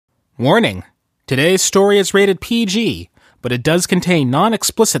Warning! Today's story is rated PG, but it does contain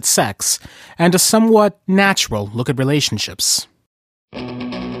non-explicit sex and a somewhat natural look at relationships.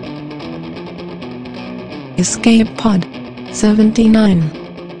 Escape Pod 79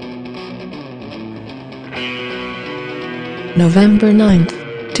 November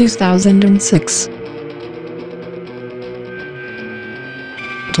 9th, 2006.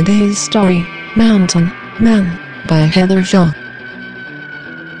 Today's story, Mountain Man, by Heather Shaw.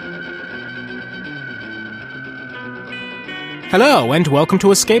 Hello, and welcome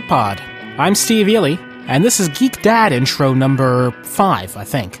to Escape Pod. I'm Steve Ely, and this is Geek Dad intro number 5, I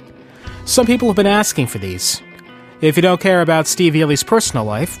think. Some people have been asking for these. If you don't care about Steve Ely's personal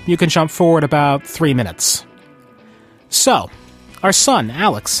life, you can jump forward about 3 minutes. So, our son,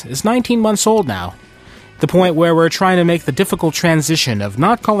 Alex, is 19 months old now. The point where we're trying to make the difficult transition of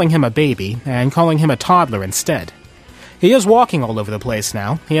not calling him a baby and calling him a toddler instead. He is walking all over the place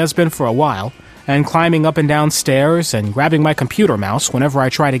now, he has been for a while, and climbing up and down stairs and grabbing my computer mouse whenever I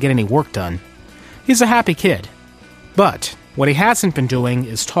try to get any work done. He's a happy kid. But what he hasn't been doing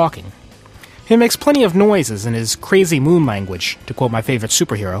is talking. He makes plenty of noises in his crazy moon language, to quote my favorite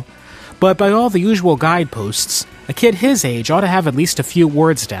superhero, but by all the usual guideposts, a kid his age ought to have at least a few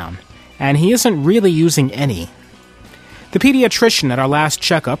words down, and he isn't really using any. The pediatrician at our last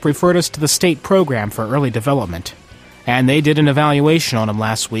checkup referred us to the state program for early development, and they did an evaluation on him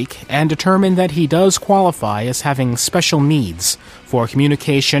last week and determined that he does qualify as having special needs for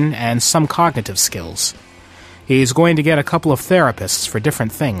communication and some cognitive skills. He's going to get a couple of therapists for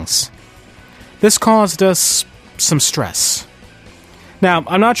different things. This caused us some stress. Now,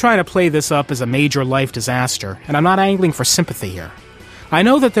 I'm not trying to play this up as a major life disaster, and I'm not angling for sympathy here. I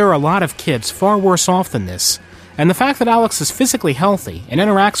know that there are a lot of kids far worse off than this, and the fact that Alex is physically healthy and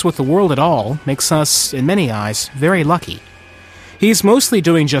interacts with the world at all makes us, in many eyes, very lucky. He's mostly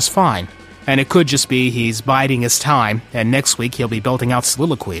doing just fine, and it could just be he's biding his time, and next week he'll be belting out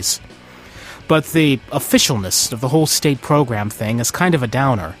soliloquies. But the officialness of the whole state program thing is kind of a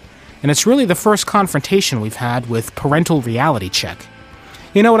downer, and it's really the first confrontation we've had with parental reality check.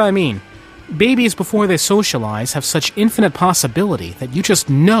 You know what I mean? Babies, before they socialize, have such infinite possibility that you just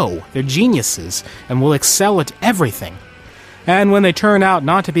know they're geniuses and will excel at everything. And when they turn out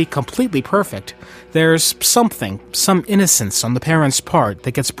not to be completely perfect, there's some innocence on the parent's part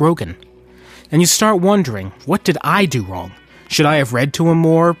that gets broken. And you start wondering, what did I do wrong? Should I have read to him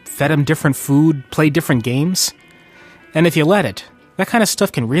more, fed him different food, played different games? And if you let it, that kind of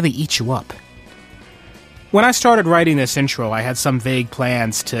stuff can really eat you up. When I started writing this intro, I had some vague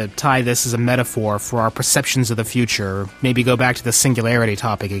plans to tie this as a metaphor for our perceptions of the future, or maybe go back to the singularity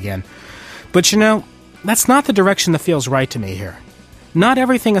topic again. But you know, that's not the direction that feels right to me here. Not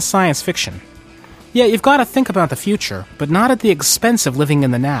everything is science fiction. Yeah, you've got to think about the future, but not at the expense of living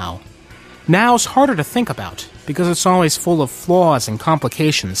in the now. Now's harder to think about, because it's always full of flaws and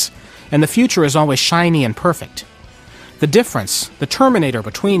complications, and the future is always shiny and perfect. The difference, the terminator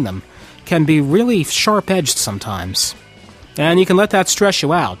between them, can be really sharp-edged sometimes. And you can let that stress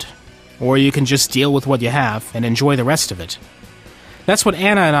you out, or you can just deal with what you have and enjoy the rest of it. That's what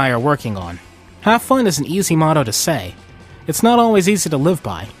Anna and I are working on. Have fun is an easy motto to say. It's not always easy to live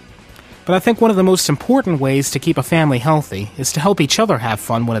by. But I think one of the most important ways to keep a family healthy is to help each other have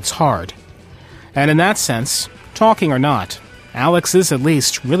fun when it's hard. And in that sense, talking or not, Alex is at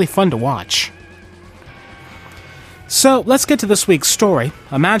least really fun to watch. So, let's get to this week's story,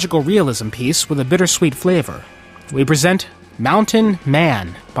 a magical realism piece with a bittersweet flavor. We present Mountain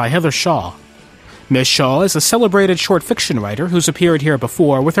Man by Heather Shaw. Miss Shaw is a celebrated short fiction writer who's appeared here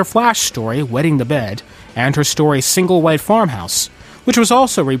before with her flash story, Wetting the Bed, and her story Single White Farmhouse, which was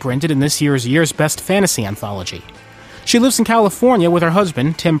also reprinted in this year's Best Fantasy Anthology. She lives in California with her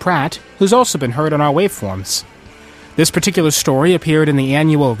husband, Tim Pratt, who's also been heard on our waveforms. This particular story appeared in the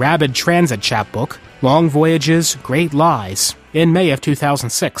annual Rabid Transit chapbook, Long Voyages, Great Lies, in May of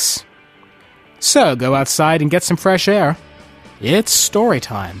 2006. So, go outside and get some fresh air. It's story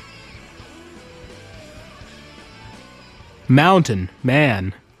time. Mountain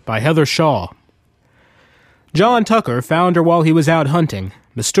Man by Heather Shaw. John Tucker found her while he was out hunting,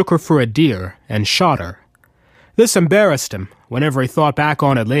 mistook her for a deer, and shot her. This embarrassed him whenever he thought back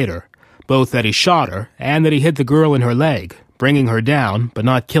on it later, both that he shot her and that he hit the girl in her leg, bringing her down but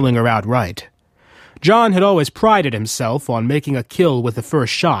not killing her outright. John had always prided himself on making a kill with the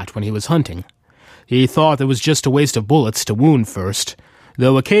first shot when he was hunting. He thought it was just a waste of bullets to wound first,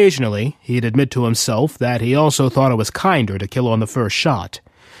 though occasionally he'd admit to himself that he also thought it was kinder to kill on the first shot.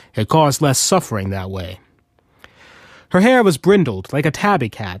 It caused less suffering that way. Her hair was brindled like a tabby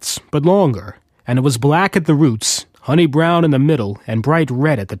cat's, but longer, and it was black at the roots, honey brown in the middle and bright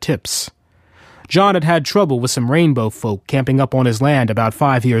red at the tips. John had had trouble with some rainbow folk camping up on his land about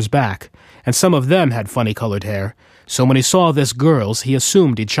 5 years back, and some of them had funny-colored hair, so when he saw this girl's, he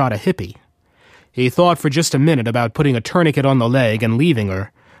assumed he'd shot a hippie. He thought for just a minute about putting a tourniquet on the leg and leaving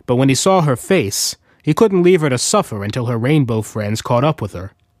her, but when he saw her face, he couldn't leave her to suffer until her rainbow friends caught up with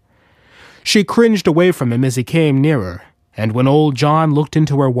her. She cringed away from him as he came nearer, and when old John looked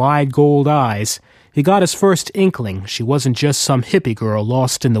into her wide gold eyes, he got his first inkling she wasn't just some hippie girl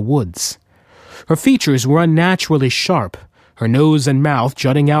lost in the woods. Her features were unnaturally sharp, her nose and mouth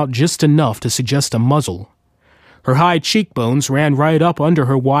jutting out just enough to suggest a muzzle. Her high cheekbones ran right up under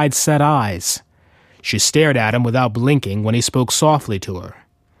her wide-set eyes. She stared at him without blinking when he spoke softly to her.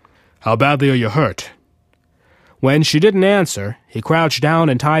 "How badly are you hurt?" When she didn't answer, he crouched down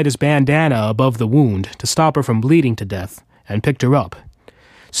and tied his bandana above the wound to stop her from bleeding to death, and picked her up.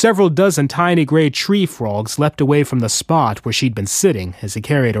 Several dozen tiny gray tree frogs leapt away from the spot where she'd been sitting as he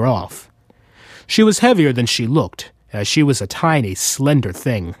carried her off. She was heavier than she looked, as she was a tiny, slender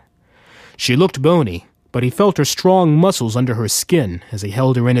thing. She looked bony, but he felt her strong muscles under her skin as he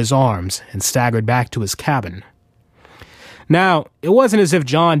held her in his arms and staggered back to his cabin. Now, it wasn't as if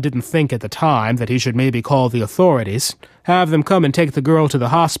John didn't think at the time that he should maybe call the authorities, have them come and take the girl to the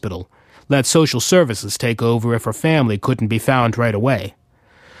hospital, let social services take over if her family couldn't be found right away.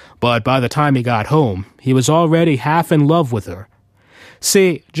 But by the time he got home, he was already half in love with her.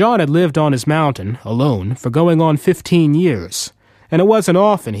 See, John had lived on his mountain, alone, for going on 15 years, and it wasn't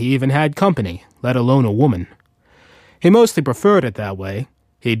often he even had company, let alone a woman. He mostly preferred it that way.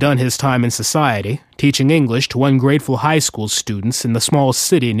 He'd done his time in society, teaching English to ungrateful high school students in the small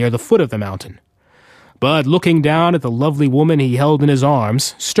city near the foot of the mountain. But looking down at the lovely woman he held in his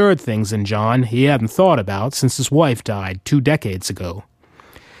arms stirred things in John he hadn't thought about since his wife died 2 decades ago.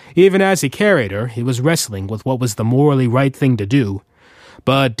 Even as he carried her, he was wrestling with what was the morally right thing to do,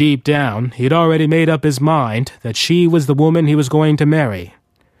 but deep down, he'd already made up his mind that she was the woman he was going to marry.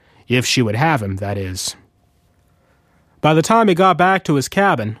 If she would have him, that is. By the time he got back to his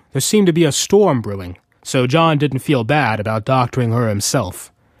cabin, there seemed to be a storm brewing, so John didn't feel bad about doctoring her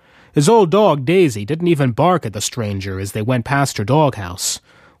himself. His old dog Daisy didn't even bark at the stranger as they went past her doghouse,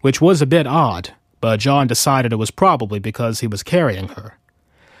 which was a bit odd, but John decided it was probably because he was carrying her.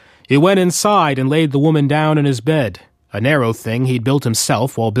 He went inside and laid the woman down in his bed, a narrow thing he'd built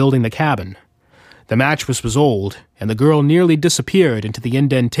himself while building the cabin. The mattress was old, and the girl nearly disappeared into the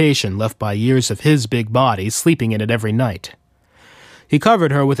indentation left by years of his big body sleeping in it every night. He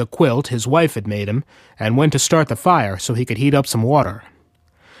covered her with a quilt his wife had made him, and went to start the fire so he could heat up some water.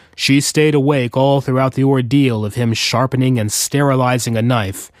 She stayed awake all throughout the ordeal of him sharpening and sterilizing a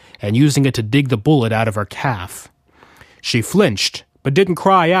knife, and using it to dig the bullet out of her calf. She flinched, but didn't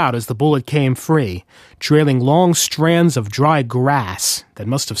cry out as the bullet came free, trailing long strands of dry grass that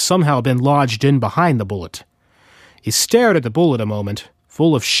must have somehow been lodged in behind the bullet. He stared at the bullet a moment,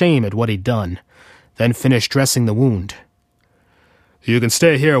 full of shame at what he'd done, then finished dressing the wound. "You can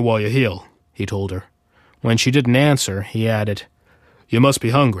stay here while you heal," he told her. When she didn't answer, he added, "You must be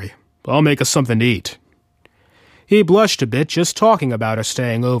hungry. I'll make us something to eat." He blushed a bit just talking about her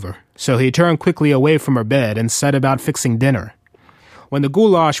staying over, so he turned quickly away from her bed and set about fixing dinner. When the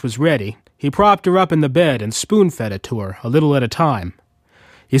goulash was ready, he propped her up in the bed and spoon-fed it to her, a little at a time.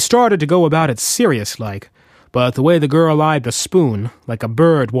 He started to go about it serious-like, but the way the girl eyed the spoon, like a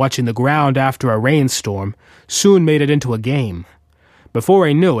bird watching the ground after a rainstorm, soon made it into a game. Before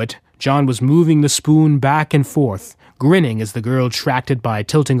he knew it, John was moving the spoon back and forth, grinning as the girl tracked it by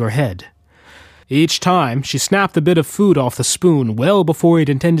tilting her head. Each time, she snapped the bit of food off the spoon well before he'd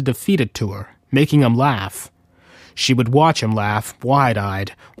intended to feed it to her, making him laugh. She would watch him laugh,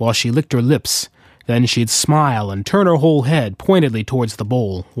 wide-eyed, while she licked her lips. Then she'd smile and turn her whole head pointedly towards the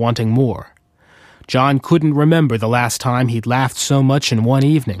bowl, wanting more. John couldn't remember the last time he'd laughed so much in one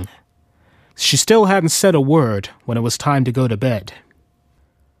evening. She still hadn't said a word when it was time to go to bed.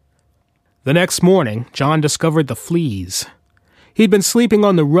 The next morning, John discovered the fleas. He'd been sleeping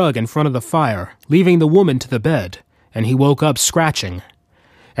on the rug in front of the fire, leaving the woman to the bed, and he woke up scratching.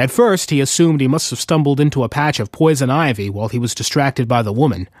 At first, he assumed he must have stumbled into a patch of poison ivy while he was distracted by the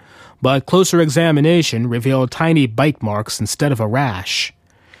woman, but closer examination revealed tiny bite marks instead of a rash.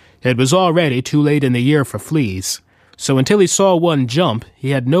 It was already too late in the year for fleas, so until he saw one jump, he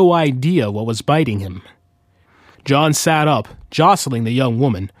had no idea what was biting him. John sat up, jostling the young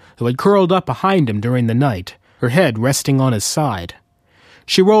woman, who had curled up behind him during the night, her head resting on his side.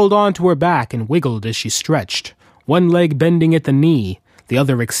 She rolled onto her back and wiggled as she stretched, one leg bending at the knee, the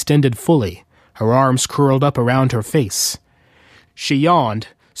other extended fully, her arms curled up around her face. She yawned,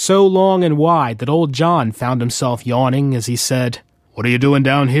 so long and wide that old John found himself yawning as he said, "What are you doing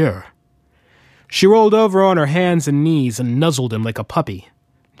down here?" She rolled over on her hands and knees and nuzzled him like a puppy.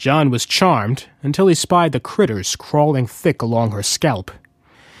 John was charmed until he spied the critters crawling thick along her scalp.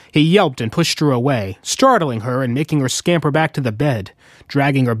 He yelped and pushed her away, startling her and making her scamper back to the bed,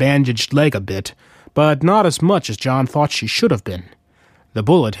 dragging her bandaged leg a bit, but not as much as John thought she should have been. The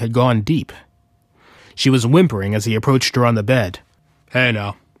bullet had gone deep. She was whimpering as he approached her on the bed. "Hey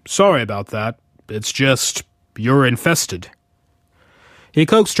now, sorry about that. It's just, you're infested." He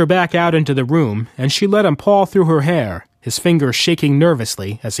coaxed her back out into the room, and she let him paw through her hair, his fingers shaking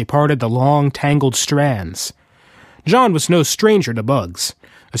nervously as he parted the long, tangled strands. John was no stranger to bugs,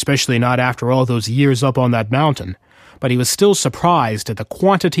 especially not after all those years up on that mountain, but he was still surprised at the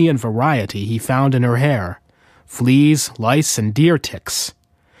quantity and variety he found in her hair. Fleas, lice, and deer ticks.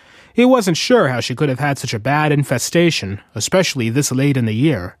 He wasn't sure how she could have had such a bad infestation, especially this late in the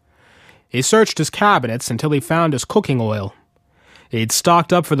year. He searched his cabinets until he found his cooking oil. He'd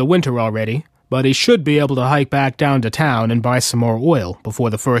stocked up for the winter already, but he should be able to hike back down to town and buy some more oil before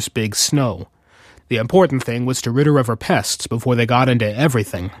the first big snow. The important thing was to rid her of her pests before they got into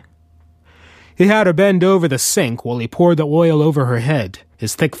everything. He had her bend over the sink while he poured the oil over her head,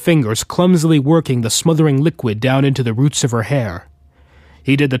 his thick fingers clumsily working the smothering liquid down into the roots of her hair.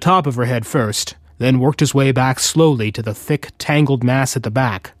 He did the top of her head first, then worked his way back slowly to the thick, tangled mass at the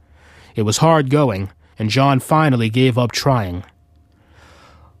back. It was hard going, and John finally gave up trying.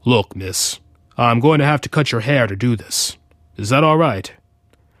 "Look, miss, I'm going to have to cut your hair to do this. Is that all right?"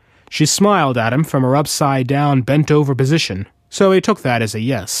 She smiled at him from her upside-down, bent-over position, so he took that as a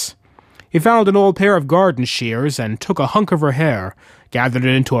yes. He found an old pair of garden shears and took a hunk of her hair, gathered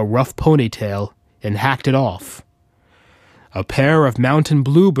it into a rough ponytail, and hacked it off. A pair of mountain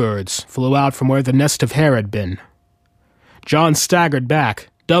bluebirds flew out from where the nest of hair had been. John staggered back,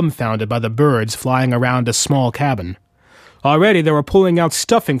 dumbfounded by the birds flying around a small cabin. Already they were pulling out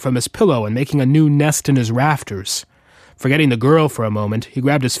stuffing from his pillow and making a new nest in his rafters. Forgetting the girl for a moment, he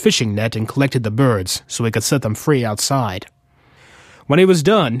grabbed his fishing net and collected the birds so he could set them free outside. When he was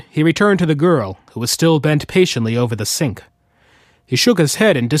done, he returned to the girl, who was still bent patiently over the sink. He shook his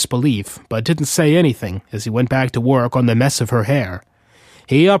head in disbelief, but didn't say anything as he went back to work on the mess of her hair.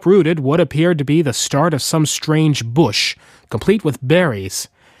 He uprooted what appeared to be the start of some strange bush, complete with berries,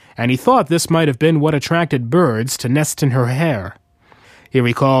 and he thought this might have been what attracted birds to nest in her hair. He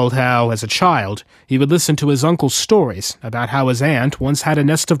recalled how, as a child, he would listen to his uncle's stories about how his aunt once had a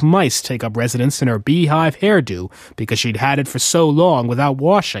nest of mice take up residence in her beehive hairdo because she'd had it for so long without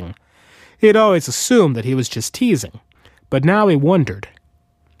washing. He had always assumed that he was just teasing, but now he wondered.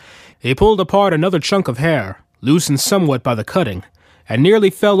 He pulled apart another chunk of hair, loosened somewhat by the cutting, and nearly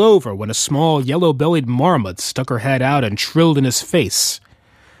fell over when a small yellow-bellied marmot stuck her head out and trilled in his face.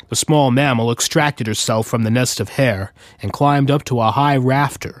 The small mammal extracted herself from the nest of hair and climbed up to a high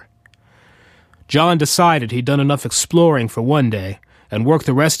rafter. John decided he'd done enough exploring for one day and worked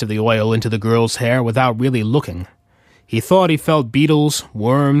the rest of the oil into the girl's hair without really looking. He thought he felt beetles,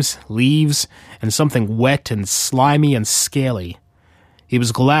 worms, leaves, and something wet and slimy and scaly. He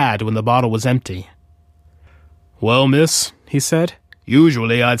was glad when the bottle was empty. "Well, miss," he said,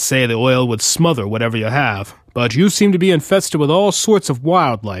 "usually I'd say the oil would smother whatever you have, but you seem to be infested with all sorts of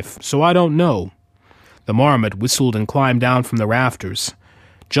wildlife, so I don't know." The marmot whistled and climbed down from the rafters.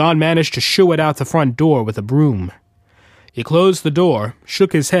 John managed to shoo it out the front door with a broom. He closed the door,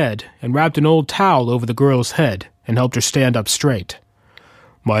 shook his head, and wrapped an old towel over the girl's head and helped her stand up straight.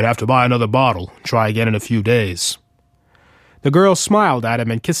 "Might have to buy another bottle, try again in a few days." The girl smiled at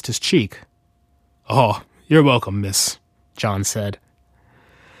him and kissed his cheek. "Oh, you're welcome, miss," John said.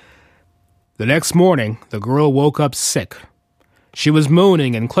 The next morning, the girl woke up sick. She was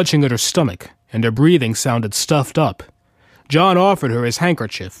moaning and clutching at her stomach, and her breathing sounded stuffed up. John offered her his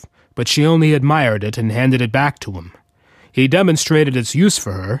handkerchief, but she only admired it and handed it back to him. He demonstrated its use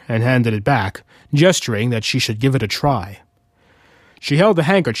for her and handed it back, gesturing that she should give it a try. She held the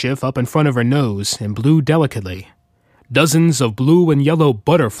handkerchief up in front of her nose and blew delicately. Dozens of blue and yellow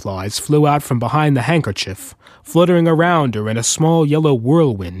butterflies flew out from behind the handkerchief, fluttering around her in a small yellow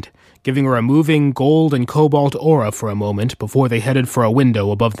whirlwind, giving her a moving gold and cobalt aura for a moment before they headed for a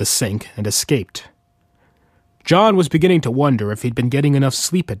window above the sink and escaped. John was beginning to wonder if he'd been getting enough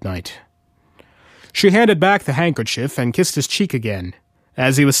sleep at night. She handed back the handkerchief and kissed his cheek again.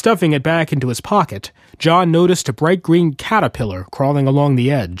 As he was stuffing it back into his pocket, John noticed a bright green caterpillar crawling along the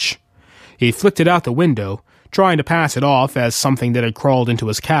edge. He flicked it out the window, trying to pass it off as something that had crawled into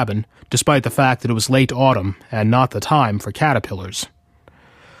his cabin, despite the fact that it was late autumn and not the time for caterpillars.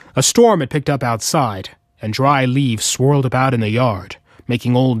 A storm had picked up outside, and dry leaves swirled about in the yard,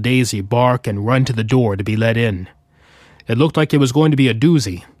 making old Daisy bark and run to the door to be let in. It looked like it was going to be a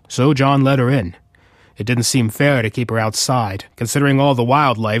doozy, so John let her in. It didn't seem fair to keep her outside, considering all the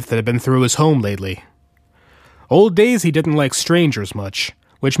wildlife that had been through his home lately. Old Daisy didn't like strangers much,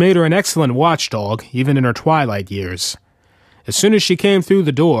 which made her an excellent watchdog even in her twilight years. As soon as she came through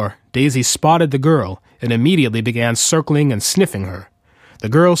the door, Daisy spotted the girl and immediately began circling and sniffing her. The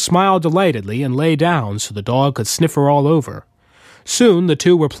girl smiled delightedly and lay down so the dog could sniff her all over. Soon the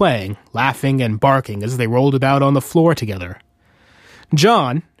two were playing, laughing and barking as they rolled about on the floor together.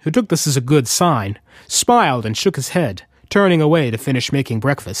 John, who took this as a good sign, smiled and shook his head, turning away to finish making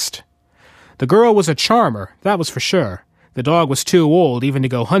breakfast. The girl was a charmer, that was for sure. The dog was too old even to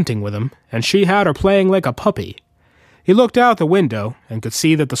go hunting with him, and she had her playing like a puppy. He looked out the window and could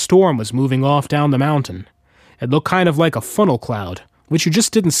see that the storm was moving off down the mountain. It looked kind of like a funnel cloud, which you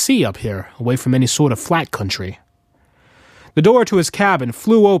just didn't see up here, away from any sort of flat country. The door to his cabin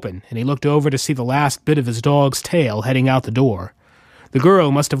flew open, and he looked over to see the last bit of his dog's tail heading out the door. The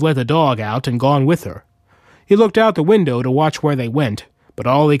girl must have let the dog out and gone with her. He looked out the window to watch where they went, but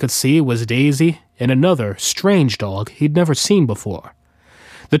all he could see was Daisy and another strange dog he'd never seen before.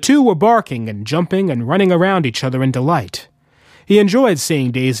 The two were barking and jumping and running around each other in delight. He enjoyed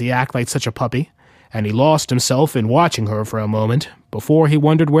seeing Daisy act like such a puppy, and he lost himself in watching her for a moment before he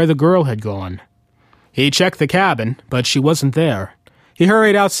wondered where the girl had gone. He checked the cabin, but she wasn't there. He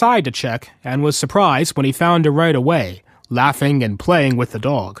hurried outside to check and was surprised when he found her right away, laughing and playing with the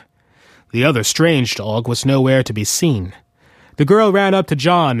dog. The other strange dog was nowhere to be seen. The girl ran up to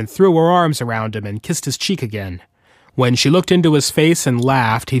John and threw her arms around him and kissed his cheek again. When she looked into his face and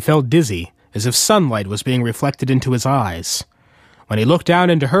laughed, he felt dizzy, as if sunlight was being reflected into his eyes. When he looked down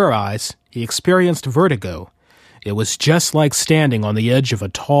into her eyes, he experienced vertigo. It was just like standing on the edge of a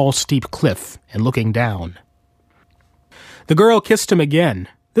tall, steep cliff and looking down. The girl kissed him again,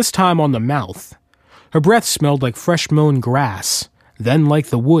 this time on the mouth. Her breath smelled like fresh-mown grass, then like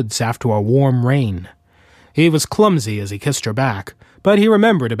the woods after a warm rain. He was clumsy as he kissed her back, but he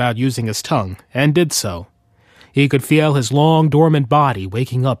remembered about using his tongue, and did so. He could feel his long, dormant body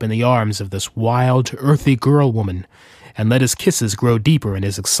waking up in the arms of this wild, earthy girl-woman, and let his kisses grow deeper in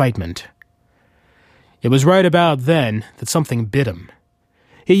his excitement. It was right about then that something bit him.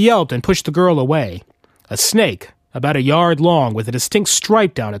 He yelped and pushed the girl away. A snake, about a yard long with a distinct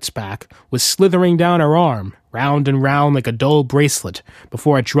stripe down its back, was slithering down her arm, round and round like a dull bracelet,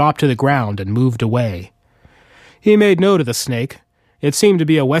 before it dropped to the ground and moved away. He made note of the snake. It seemed to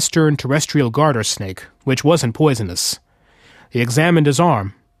be a western terrestrial garter snake, which wasn't poisonous. He examined his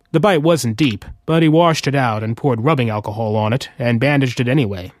arm. The bite wasn't deep, but he washed it out and poured rubbing alcohol on it and bandaged it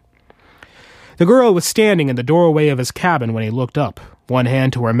anyway. The girl was standing in the doorway of his cabin when he looked up, one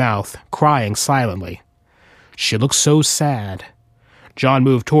hand to her mouth, crying silently. She looked so sad. John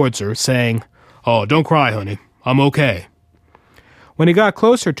moved towards her, saying, "Oh, don't cry, honey. I'm okay." When he got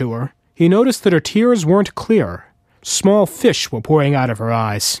closer to her, he noticed that her tears weren't clear. Small fish were pouring out of her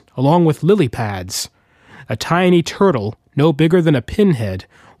eyes, along with lily pads. A tiny turtle, no bigger than a pinhead,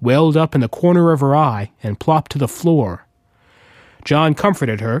 welled up in the corner of her eye and plopped to the floor. John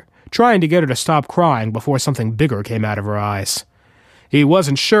comforted her, trying to get her to stop crying before something bigger came out of her eyes. He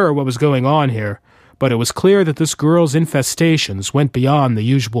wasn't sure what was going on here, but it was clear that this girl's infestations went beyond the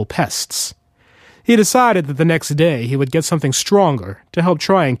usual pests. He decided that the next day he would get something stronger to help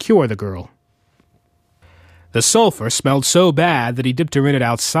try and cure the girl. The sulfur smelled so bad that he dipped her in it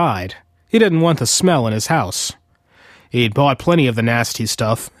outside. He didn't want the smell in his house. He'd bought plenty of the nasty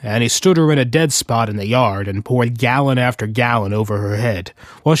stuff, and he stood her in a dead spot in the yard and poured gallon after gallon over her head,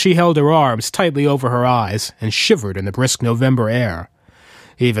 while she held her arms tightly over her eyes and shivered in the brisk November air.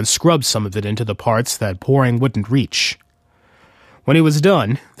 He even scrubbed some of it into the parts that pouring wouldn't reach. When he was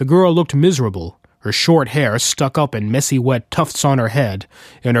done, the girl looked miserable, her short hair stuck up in messy wet tufts on her head,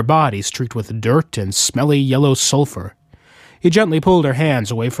 and her body streaked with dirt and smelly yellow sulfur. He gently pulled her hands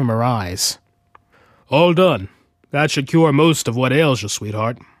away from her eyes. "All done. That should cure most of what ails you,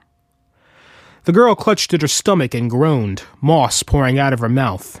 sweetheart." The girl clutched at her stomach and groaned, moss pouring out of her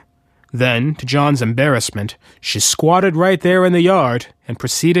mouth. Then, to John's embarrassment, she squatted right there in the yard and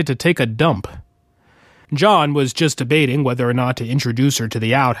proceeded to take a dump. John was just debating whether or not to introduce her to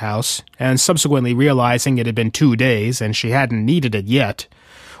the outhouse, and subsequently realizing it had been 2 days and she hadn't needed it yet,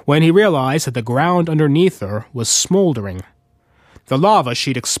 when he realized that the ground underneath her was smoldering. The lava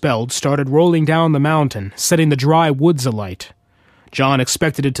she'd expelled started rolling down the mountain, setting the dry woods alight. John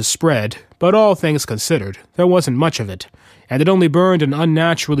expected it to spread, but all things considered, there wasn't much of it, and it only burned an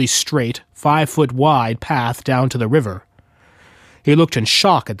unnaturally straight, 5-foot-wide path down to the river. He looked in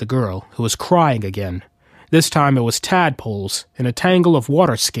shock at the girl, who was crying again. This time it was tadpoles in a tangle of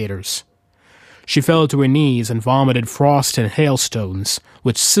water skaters. She fell to her knees and vomited frost and hailstones,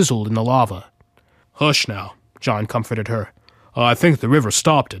 which sizzled in the lava. "Hush now," John comforted her. "I think the river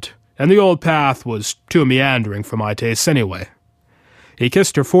stopped it, and the old path was too meandering for my tastes anyway." He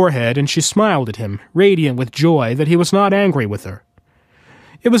kissed her forehead, and she smiled at him, radiant with joy that he was not angry with her.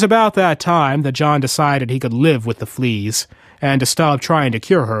 It was about that time that John decided he could live with the fleas, and to stop trying to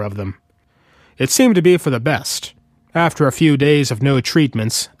cure her of them. It seemed to be for the best. After a few days of no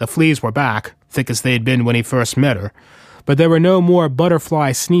treatments, the fleas were back, thick as they had been when he first met her, but there were no more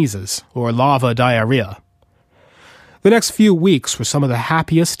butterfly sneezes or lava diarrhea. The next few weeks were some of the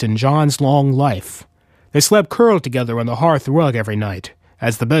happiest in John's long life. They slept curled together on the hearth rug every night,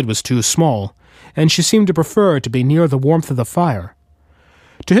 as the bed was too small, and she seemed to prefer to be near the warmth of the fire.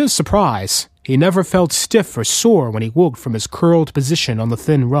 To his surprise, he never felt stiff or sore when he woke from his curled position on the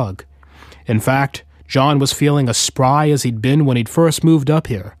thin rug. In fact, John was feeling as spry as he'd been when he'd first moved up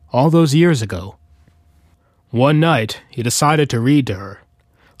here, all those years ago. One night, he decided to read to her.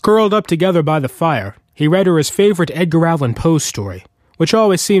 Curled up together by the fire, he read her his favorite Edgar Allan Poe story, which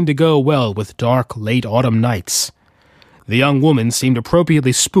always seemed to go well with dark, late autumn nights. The young woman seemed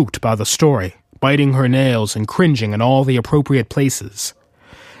appropriately spooked by the story, biting her nails and cringing in all the appropriate places.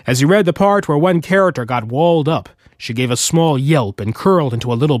 As he read the part where one character got walled up, she gave a small yelp and curled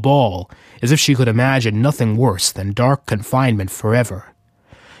into a little ball, as if she could imagine nothing worse than dark confinement forever.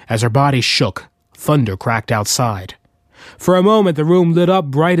 As her body shook, thunder cracked outside. For a moment the room lit up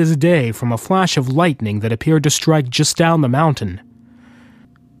bright as day from a flash of lightning that appeared to strike just down the mountain.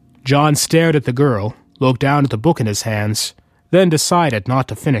 John stared at the girl, looked down at the book in his hands, then decided not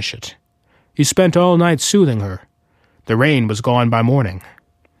to finish it. He spent all night soothing her. The rain was gone by morning.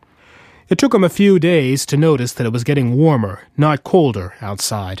 It took him a few days to notice that it was getting warmer, not colder,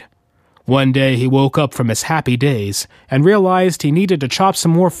 outside. One day he woke up from his happy days and realized he needed to chop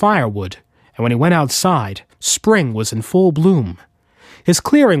some more firewood, and when he went outside, spring was in full bloom. His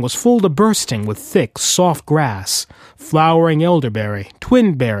clearing was full to bursting with thick, soft grass, flowering elderberry,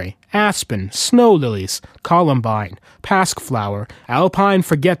 twinberry, aspen, snow lilies, columbine, pasque-flower, alpine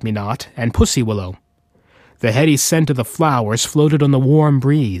forget-me-not, and pussy willow. The heady scent of the flowers floated on the warm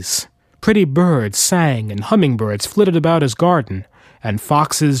breeze. Pretty birds sang and hummingbirds flitted about his garden, and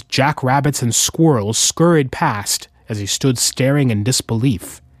foxes, jackrabbits, and squirrels scurried past as he stood staring in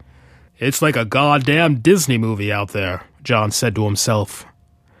disbelief. "It's like a goddamn Disney movie out there," John said to himself.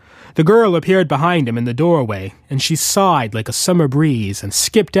 The girl appeared behind him in the doorway, and she sighed like a summer breeze and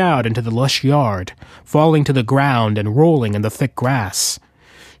skipped out into the lush yard, falling to the ground and rolling in the thick grass.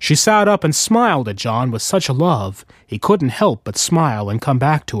 She sat up and smiled at John with such love, he couldn't help but smile and come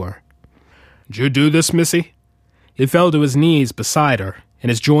back to her. "Did you do this, missy?" He fell to his knees beside her, and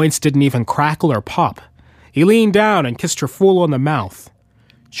his joints didn't even crackle or pop. He leaned down and kissed her full on the mouth.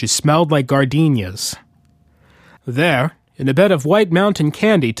 She smelled like gardenias. There, in a bed of white mountain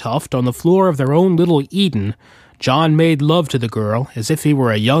candy tuft on the floor of their own little Eden, John made love to the girl as if he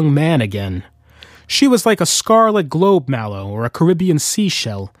were a young man again. She was like a scarlet globe mallow or a Caribbean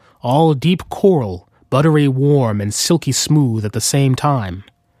seashell, all deep coral, buttery warm and silky smooth at the same time.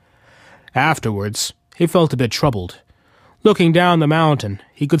 Afterwards, he felt a bit troubled. Looking down the mountain,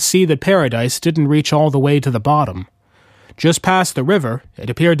 he could see that paradise didn't reach all the way to the bottom. Just past the river, it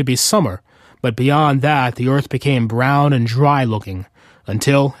appeared to be summer, but beyond that the earth became brown and dry-looking,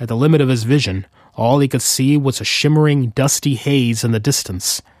 until, at the limit of his vision, all he could see was a shimmering, dusty haze in the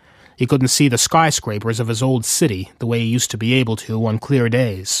distance. He couldn't see the skyscrapers of his old city the way he used to be able to on clear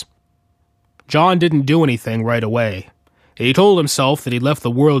days. John didn't do anything right away. He told himself that he'd left the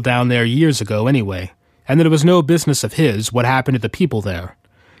world down there years ago anyway, and that it was no business of his what happened to the people there.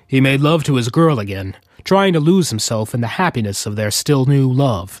 He made love to his girl again, trying to lose himself in the happiness of their still new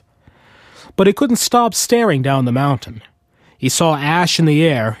love. But he couldn't stop staring down the mountain. He saw ash in the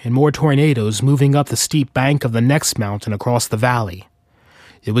air and more tornadoes moving up the steep bank of the next mountain across the valley.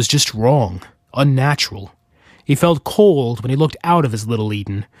 It was just wrong, unnatural. He felt cold when he looked out of his little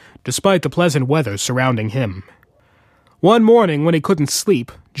Eden, despite the pleasant weather surrounding him. One morning, when he couldn't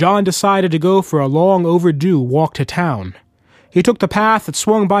sleep, John decided to go for a long overdue walk to town. He took the path that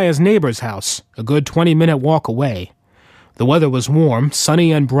swung by his neighbor's house, a good 20-minute walk away. The weather was warm,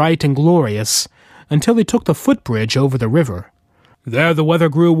 sunny and bright and glorious, until he took the footbridge over the river. There the weather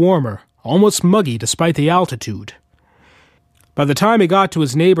grew warmer, almost muggy despite the altitude. By the time he got to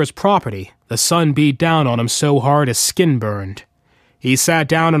his neighbor's property, the sun beat down on him so hard his skin burned. He sat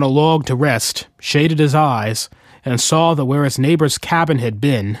down on a log to rest, shaded his eyes, and saw that where his neighbor's cabin had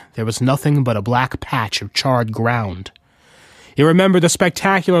been, there was nothing but a black patch of charred ground. He remembered the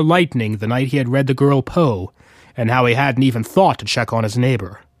spectacular lightning the night he had read the girl Poe, and how he hadn't even thought to check on his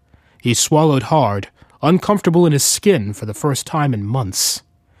neighbor. He swallowed hard, uncomfortable in his skin for the first time in months.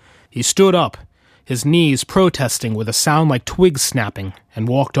 He stood up, his knees protesting with a sound like twigs snapping, and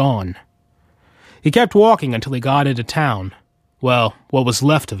walked on. He kept walking until he got into town. Well, what was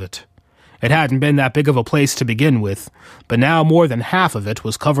left of it. It hadn't been that big of a place to begin with, but now more than half of it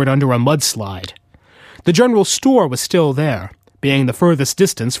was covered under a mudslide. The general store was still there, being the furthest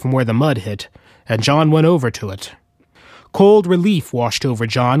distance from where the mud hit, and John went over to it. Cold relief washed over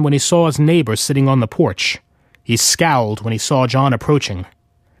John when he saw his neighbor sitting on the porch. He scowled when he saw John approaching.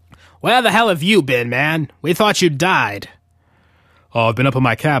 "Where the hell have you been, man? We thought you'd died." "Oh, I've been up in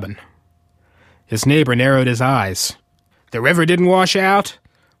my cabin." His neighbor narrowed his eyes. "The river didn't wash out?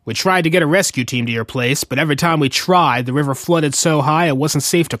 We tried to get a rescue team to your place, but every time we tried, the river flooded so high it wasn't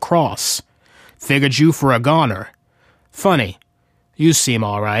safe to cross. Figured you for a goner. Funny. You seem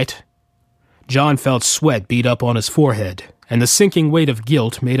all right." John felt sweat beat up on his forehead, and the sinking weight of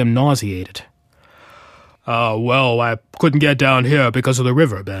guilt made him nauseated. Well, I couldn't get down here because of the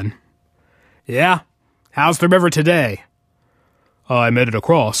river, Ben." "Yeah? How's the river today?" "I made it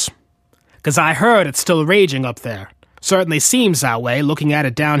across." "'Cause I heard it's still raging up there. Certainly seems that way, looking at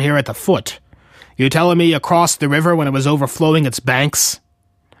it down here at the foot. You telling me you crossed the river when it was overflowing its banks?"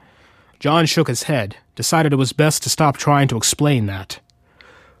 John shook his head, decided it was best to stop trying to explain that.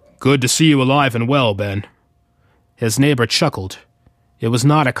 "Good to see you alive and well, Ben." His neighbor chuckled. It was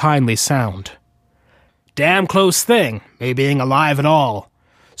not a kindly sound. "Damn close thing, me being alive at all.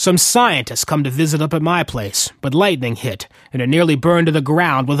 Some scientists come to visit up at my place, but lightning hit, and it nearly burned to the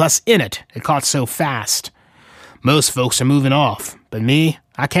ground with us in it. It caught so fast. Most folks are moving off, but me,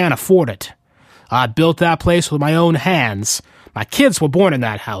 I can't afford it. I built that place with my own hands. My kids were born in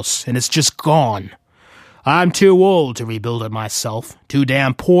that house, and it's just gone. I'm too old to rebuild it myself, too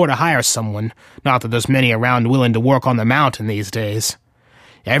damn poor to hire someone, not that there's many around willing to work on the mountain these days.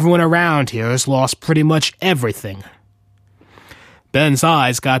 Everyone around here has lost pretty much everything." Ben's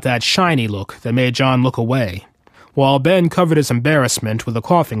eyes got that shiny look that made John look away. While Ben covered his embarrassment with a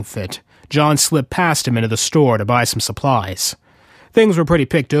coughing fit, John slipped past him into the store to buy some supplies. Things were pretty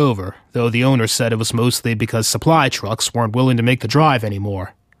picked over, though the owner said it was mostly because supply trucks weren't willing to make the drive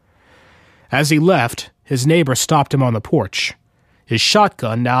anymore. As he left, his neighbor stopped him on the porch. His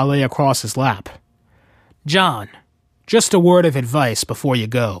shotgun now lay across his lap. "John, just a word of advice before you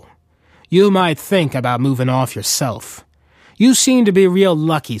go. You might think about moving off yourself. You seem to be real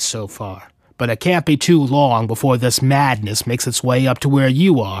lucky so far, but it can't be too long before this madness makes its way up to where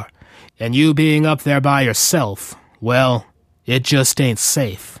you are, and you being up there by yourself, well, it just ain't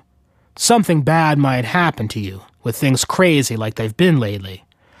safe. Something bad might happen to you, with things crazy like they've been lately.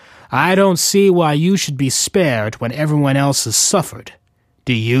 I don't see why you should be spared when everyone else has suffered.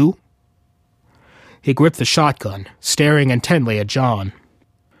 Do you?" He gripped the shotgun, staring intently at John.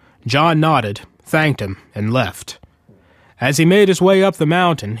 John nodded, thanked him, and left. As he made his way up the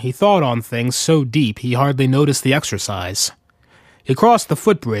mountain, he thought on things so deep he hardly noticed the exercise. He crossed the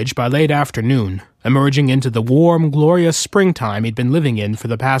footbridge by late afternoon, emerging into the warm, glorious springtime he'd been living in for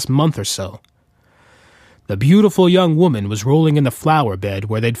the past month or so. The beautiful young woman was rolling in the flower bed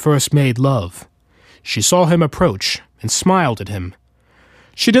where they'd first made love. She saw him approach and smiled at him.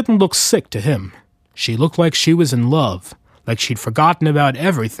 She didn't look sick to him. She looked like she was in love, like she'd forgotten about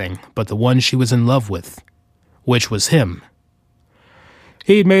everything but the one she was in love with, which was him.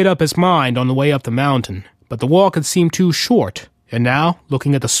 He'd made up his mind on the way up the mountain, but the walk had seemed too short, and now,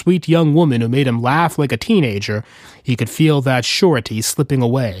 looking at the sweet young woman who made him laugh like a teenager, he could feel that surety slipping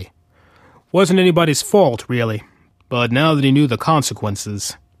away. Wasn't anybody's fault, really, but now that he knew the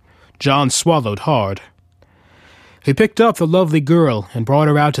consequences, John swallowed hard. He picked up the lovely girl and brought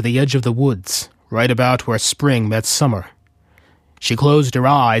her out to the edge of the woods, right about where spring met summer. She closed her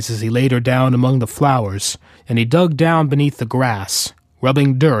eyes as he laid her down among the flowers, and he dug down beneath the grass,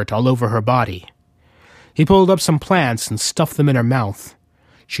 rubbing dirt all over her body. He pulled up some plants and stuffed them in her mouth.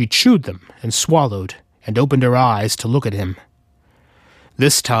 She chewed them and swallowed, and opened her eyes to look at him.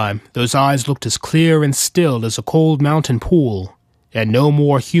 This time, those eyes looked as clear and still as a cold mountain pool, and no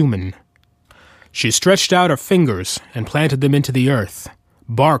more human. She stretched out her fingers and planted them into the earth.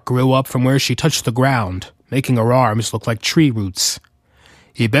 Bark grew up from where she touched the ground, making her arms look like tree roots.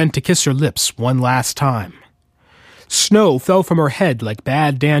 He bent to kiss her lips one last time. Snow fell from her head like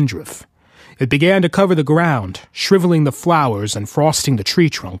bad dandruff. It began to cover the ground, shriveling the flowers and frosting the tree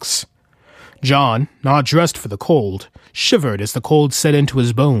trunks. John, not dressed for the cold, shivered as the cold set into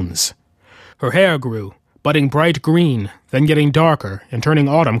his bones. Her hair grew, budding bright green, then getting darker and turning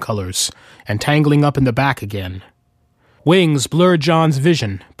autumn colors, and tangling up in the back again. Wings blurred John's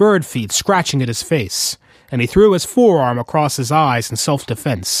vision, bird feet scratching at his face, and he threw his forearm across his eyes in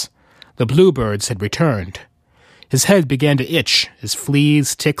self-defense. The bluebirds had returned. His head began to itch as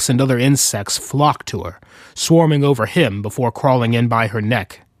fleas, ticks, and other insects flocked to her, swarming over him before crawling in by her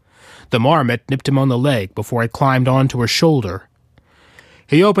neck. The marmot nipped him on the leg before it climbed onto her shoulder.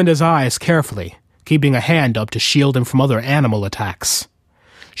 He opened his eyes carefully, keeping a hand up to shield him from other animal attacks.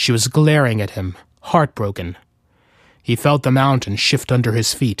 She was glaring at him, heartbroken. He felt the mountain shift under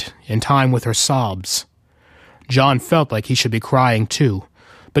his feet, in time with her sobs. John felt like he should be crying too,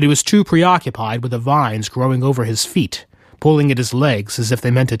 but he was too preoccupied with the vines growing over his feet, pulling at his legs as if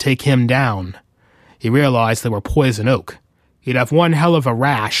they meant to take him down. He realized they were poison oak. He'd have one hell of a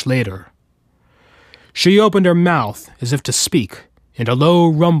rash later. She opened her mouth as if to speak, and a low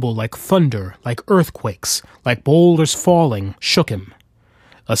rumble like thunder, like earthquakes, like boulders falling, shook him.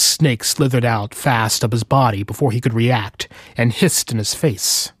 A snake slithered out fast up his body before he could react, and hissed in his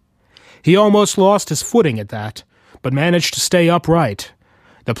face. He almost lost his footing at that, but managed to stay upright.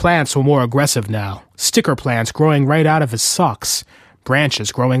 The plants were more aggressive now, sticker plants growing right out of his socks,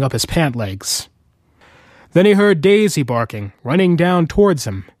 branches growing up his pant legs. Then he heard Daisy barking, running down towards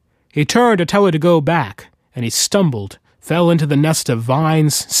him. He turned to tell her to go back, and he stumbled, fell into the nest of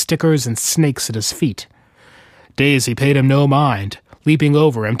vines, stickers, and snakes at his feet. Daisy paid him no mind, leaping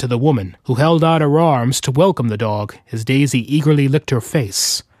over him to the woman, who held out her arms to welcome the dog as Daisy eagerly licked her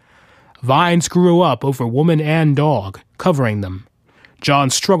face. Vines grew up over woman and dog, covering them. John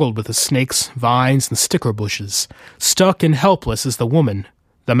struggled with the snakes, vines, and sticker bushes, stuck and helpless as the woman,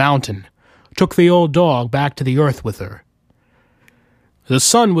 the mountain, took the old dog back to the earth with her. The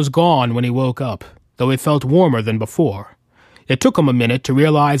sun was gone when he woke up, though he felt warmer than before. It took him a minute to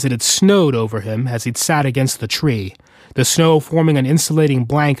realize it had snowed over him as he'd sat against the tree, the snow forming an insulating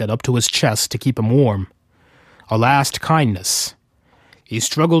blanket up to his chest to keep him warm. A last kindness. He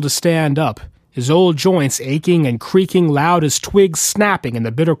struggled to stand up, his old joints aching and creaking loud as twigs snapping in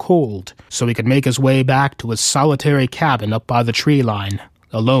the bitter cold, so he could make his way back to his solitary cabin up by the tree line,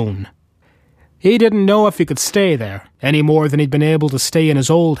 alone. He didn't know if he could stay there, any more than he'd been able to stay in his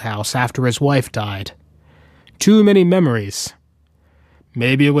old house after his wife died. Too many memories.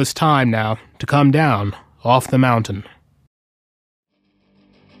 Maybe it was time now to come down off the mountain.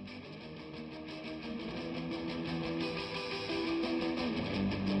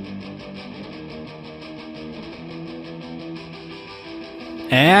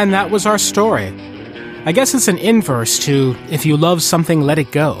 And that was our story. I guess it's an inverse to, if you love something, let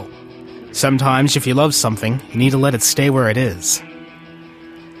it go. Sometimes, if you love something, you need to let it stay where it is.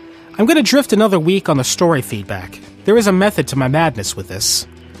 I'm going to drift another week on the story feedback. There is a method to my madness with this.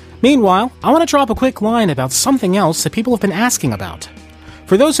 Meanwhile, I want to drop a quick line about something else that people have been asking about.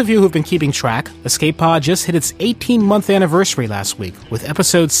 For those of you who've been keeping track, Escape Pod just hit its 18-month anniversary last week with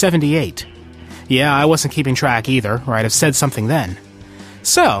episode 78. Yeah, I wasn't keeping track either, or I'd have said something then.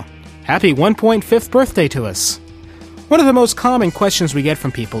 So, happy 1.5th birthday to us. One of the most common questions we get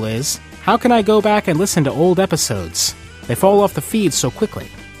from people is, how can I go back and listen to old episodes? They fall off the feed so quickly.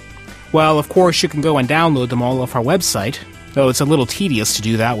 Well, of course, you can go and download them all off our website, though it's a little tedious to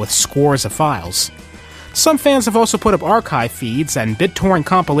do that with scores of files. Some fans have also put up archive feeds and BitTorrent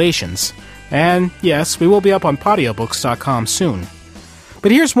compilations, and yes, we will be up on audiobooks.com soon.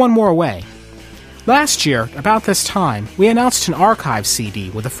 But here's one more way. Last year, about this time, we announced an archive CD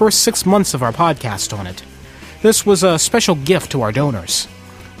with the first 6 months of our podcast on it. This was a special gift to our donors.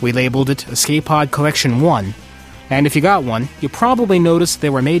 We labeled it Escape Pod Collection 1, and if you got one, you probably noticed they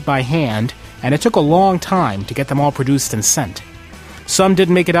were made by hand, and it took a long time to get them all produced and sent. Some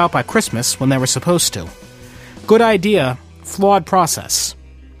didn't make it out by Christmas when they were supposed to. Good idea, flawed process.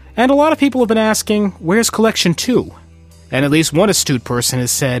 And a lot of people have been asking, where's Collection 2? And at least one astute person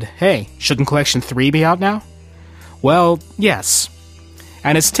has said, hey, shouldn't Collection 3 be out now? Well, yes.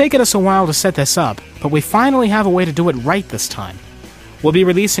 And it's taken us a while to set this up, but we finally have a way to do it right this time. We'll be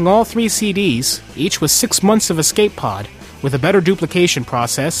releasing all 3 CDs, each with 6 months of Escape Pod, with a better duplication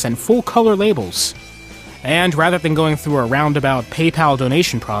process and full-color labels. And rather than going through a roundabout PayPal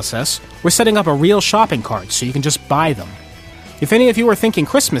donation process, we're setting up a real shopping cart so you can just buy them. If any of you are thinking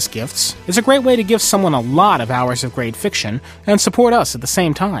Christmas gifts, it's a great way to give someone a lot of hours of great fiction and support us at the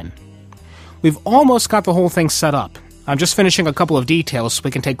same time. We've almost got the whole thing set up. I'm just finishing a couple of details so we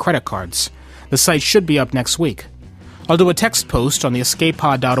can take credit cards. The site should be up next week. I'll do a text post on the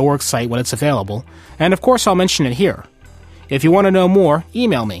escapepod.org site when it's available, and of course I'll mention it here. If you want to know more,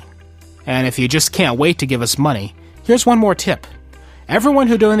 email me. And if you just can't wait to give us money, here's one more tip. Everyone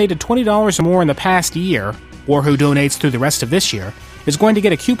who donated $20 or more in the past year, or who donates through the rest of this year, is going to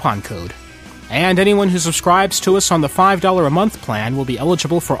get a coupon code. And anyone who subscribes to us on the $5 a month plan will be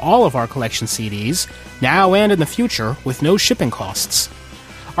eligible for all of our collection CDs, now and in the future, with no shipping costs.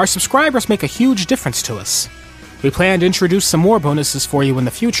 Our subscribers make a huge difference to us. We plan to introduce some more bonuses for you in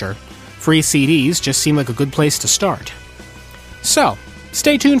the future. Free CDs just seem like a good place to start. So,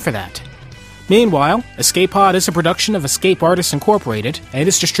 stay tuned for that. Meanwhile, Escape Pod is a production of Escape Artists Incorporated and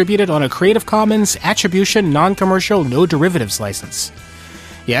is distributed on a Creative Commons Attribution Non-Commercial No Derivatives license.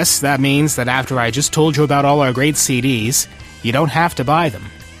 Yes, that means that after I just told you about all our great CDs, you don't have to buy them.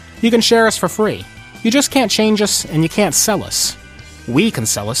 You can share us for free. You just can't change us and you can't sell us. We can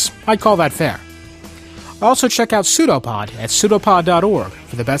sell us. I'd call that fair. Also check out Pseudopod at pseudopod.org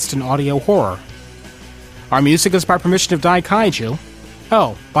for the best in audio horror. Our music is by permission of Daikaiju.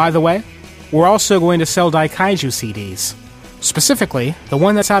 Oh, by the way, we're also going to sell Daikaiju CDs. Specifically, the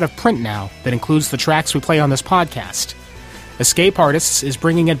one that's out of print now that includes the tracks we play on this podcast. Escape Artists is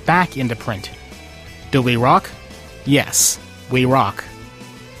bringing it back into print. Do we rock? Yes, we rock.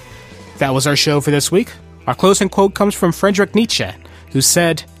 That was our show for this week. Our closing quote comes from Friedrich Nietzsche, who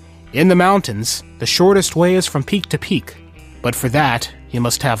said, "In the mountains, the shortest way is from peak to peak, but for that, you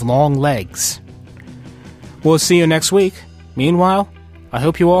must have long legs." We'll see you next week. Meanwhile, I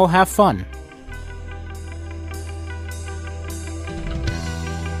hope you all have fun.